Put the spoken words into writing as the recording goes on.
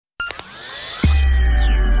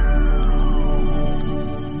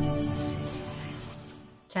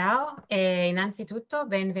Ciao e innanzitutto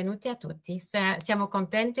benvenuti a tutti. Siamo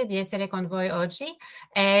contenti di essere con voi oggi.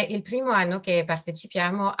 È il primo anno che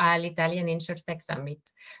partecipiamo all'Italian Insurtech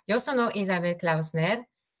Summit. Io sono Isabelle Clausner,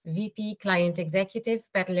 VP Client Executive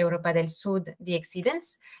per l'Europa del Sud di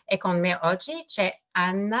Xceedance e con me oggi c'è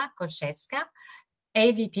Anna Kosielska,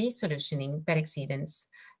 AVP Solutioning per Xceedance.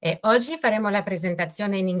 E oggi faremo la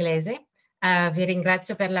presentazione in inglese. Vi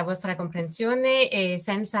ringrazio per la vostra comprensione e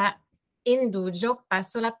senza indugio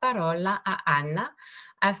passo la parola a Anna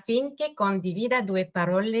affinché condivida 2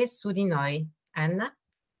 parole su di noi. Anna,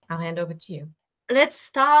 I'll hand over to you. Let's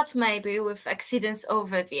start maybe with Xceedance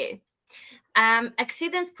overview.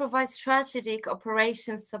 Xceedance provides strategic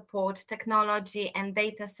operations support, technology, and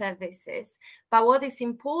data services. But what is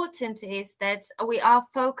important is that we are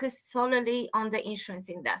focused solely on the insurance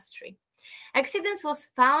industry. Xceedance was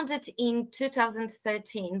founded in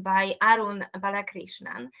 2013 by Arun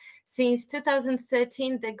Balakrishnan. Since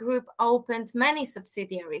 2013, the group opened many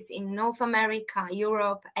subsidiaries in North America,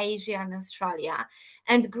 Europe, Asia, and Australia,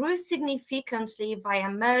 and grew significantly via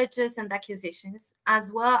mergers and acquisitions,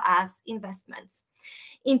 as well as investments.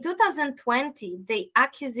 In 2020, the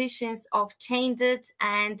acquisitions of Xceedance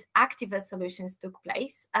and Activa Solutions took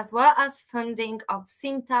place, as well as funding of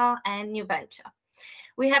Simtal and New Venture.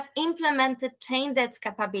 We have implemented Xceedance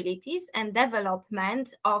capabilities and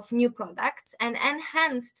development of new products and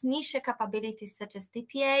enhanced niche capabilities such as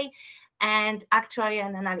TPA and actuarial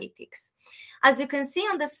and analytics. As you can see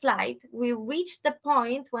on the slide, we reached the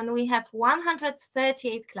point when we have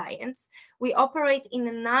 138 clients. We operate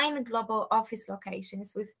in 9 global office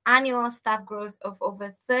locations with annual staff growth of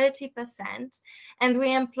over 30%, and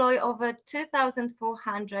we employ over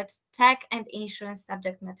 2,400 tech and insurance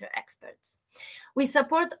subject matter experts. We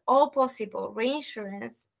support all possible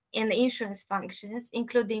reinsurance and insurance functions,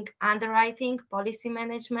 including underwriting, policy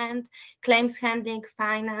management, claims handling,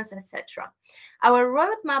 finance, etc. Our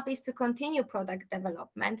roadmap is to continue product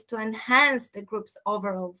development to enhance the group's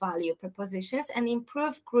overall value propositions and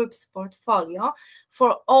improve group's portfolio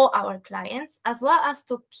for all our clients, as well as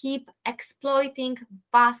to keep exploiting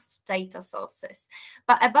vast data sources.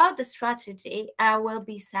 But about the strategy will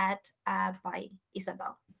be said by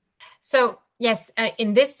Isabelle. So yes,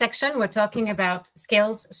 in this section, we're talking about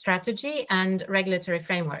skills, strategy, and regulatory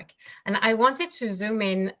framework. And I wanted to zoom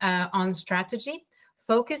in on strategy,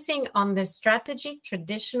 focusing on the strategy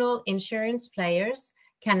traditional insurance players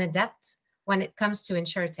can adapt when it comes to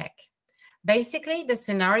Insurtech. Basically, the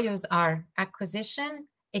scenarios are acquisition,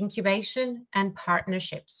 incubation, and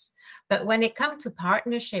partnerships. But when it comes to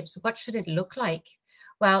partnerships, what should it look like?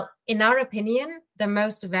 Well, in our opinion, the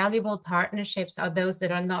most valuable partnerships are those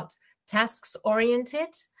that are not tasks-oriented,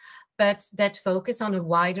 but that focus on a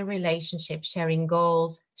wider relationship, sharing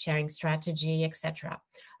goals, sharing strategy, etc.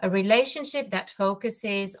 A relationship that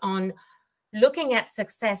focuses on looking at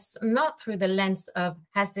success not through the lens of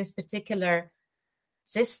has this particular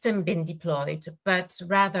system been deployed, but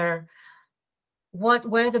rather what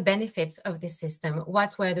were the benefits of this system?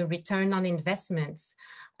 What were the return on investments?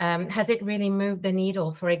 Has it really moved the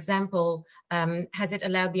needle? For example, has it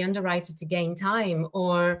allowed the underwriter to gain time,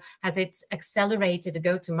 or has it accelerated a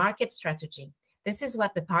go-to-market strategy? This is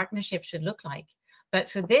what the partnership should look like. But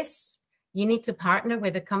for this, you need to partner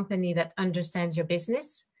with a company that understands your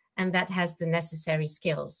business and that has the necessary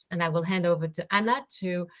skills. And I will hand over to Anna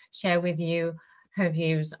to share with you her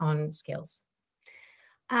views on skills.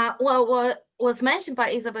 Well, what was mentioned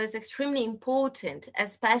by Isabelle is extremely important,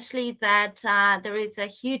 especially that there is a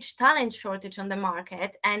huge talent shortage on the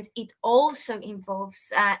market, and it also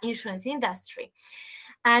involves insurance industry.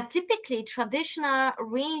 Typically, traditional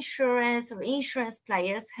reinsurance or insurance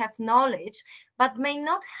players have knowledge, but may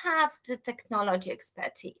not have the technology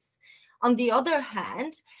expertise. On the other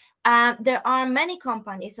hand, there are many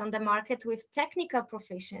companies on the market with technical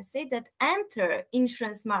proficiency that enter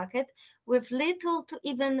insurance market with little to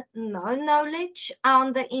even no knowledge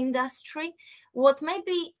on the industry, what may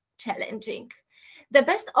be challenging. The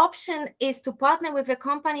best option is to partner with a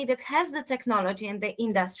company that has the technology and the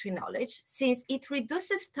industry knowledge, since it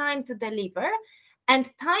reduces time to deliver and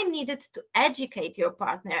time needed to educate your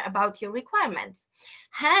partner about your requirements.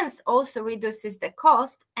 Hence, also reduces the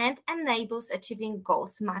cost and enables achieving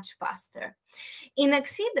goals much faster. In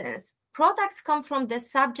Xceedance, products come from the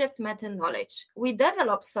subject matter knowledge. We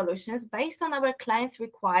develop solutions based on our clients'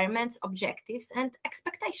 requirements, objectives, and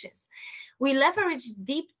expectations. We leverage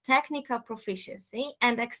deep technical proficiency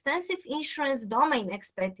and extensive insurance domain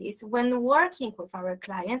expertise when working with our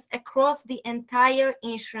clients across the entire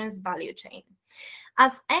insurance value chain.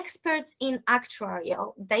 As experts in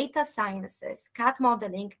actuarial, data sciences, CAD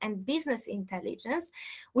modeling, and business intelligence,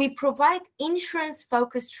 we provide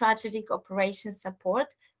insurance-focused strategic operations support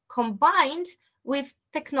combined with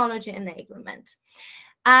technology enablement.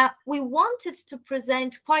 We wanted to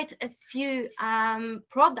present quite a few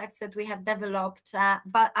products that we have developed,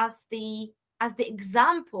 but as the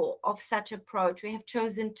example of such approach, we have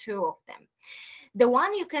chosen two of them. The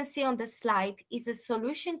one you can see on the slide is a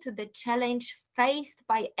solution to the challenge faced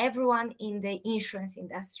by everyone in the insurance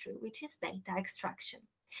industry, which is data extraction.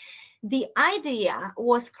 The idea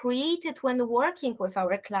was created when working with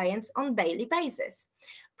our clients on a daily basis.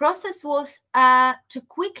 Process was to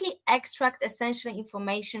quickly extract essential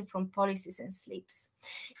information from policies and slips.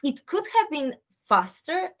 It could have been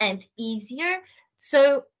faster and easier,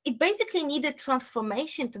 so it basically needed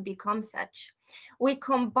transformation to become such. We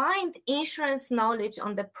combined insurance knowledge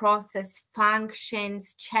on the process,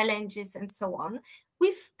 functions, challenges, and so on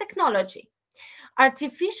with technology.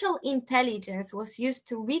 Artificial intelligence was used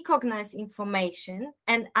to recognize information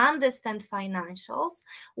and understand financials,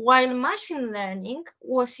 while machine learning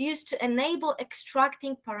was used to enable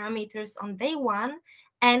extracting parameters on day one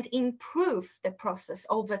and improve the process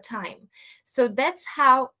over time. So that's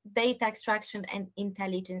how data extraction and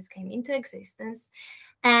intelligence came into existence.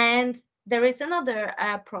 And there is another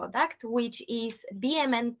product, which is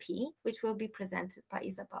BMNP, which will be presented by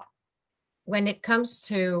Isabelle. When it comes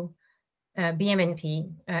to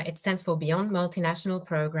BMNP, it stands for Beyond Multinational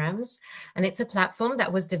Programs, and it's a platform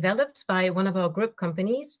that was developed by one of our group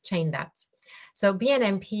companies, Xceedance. So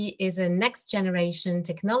BMNP is a next-generation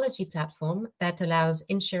technology platform that allows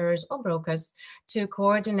insurers or brokers to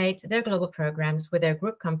coordinate their global programs with their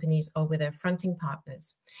group companies or with their fronting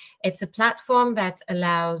partners. It's a platform that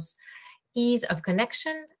allows ease of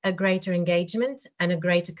connection, a greater engagement, and a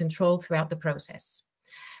greater control throughout the process.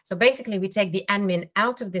 So basically, we take the admin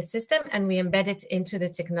out of the system and we embed it into the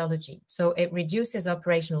technology. So it reduces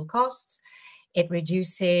operational costs, it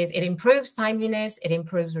improves timeliness, it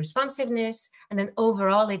improves responsiveness, and then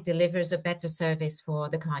overall it delivers a better service for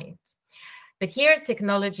the client. But here,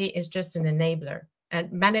 technology is just an enabler. And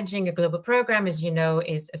managing a global program, as you know,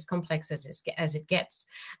 is as complex as it gets.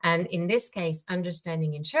 And in this case,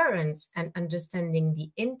 understanding insurance and understanding the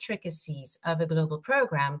intricacies of a global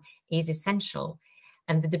program is essential.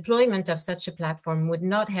 And the deployment of such a platform would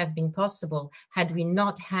not have been possible had we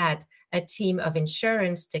not had a team of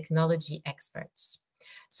insurance technology experts.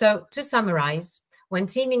 So to summarize, when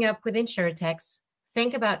teaming up with Insurtechs,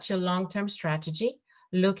 think about your long-term strategy,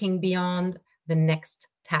 looking beyond the next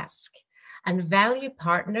task, and value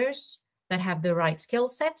partners that have the right skill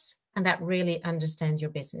sets and that really understand your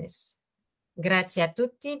business. Grazie a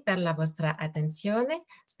tutti per la vostra attenzione.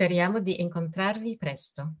 Speriamo di incontrarvi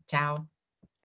presto. Ciao.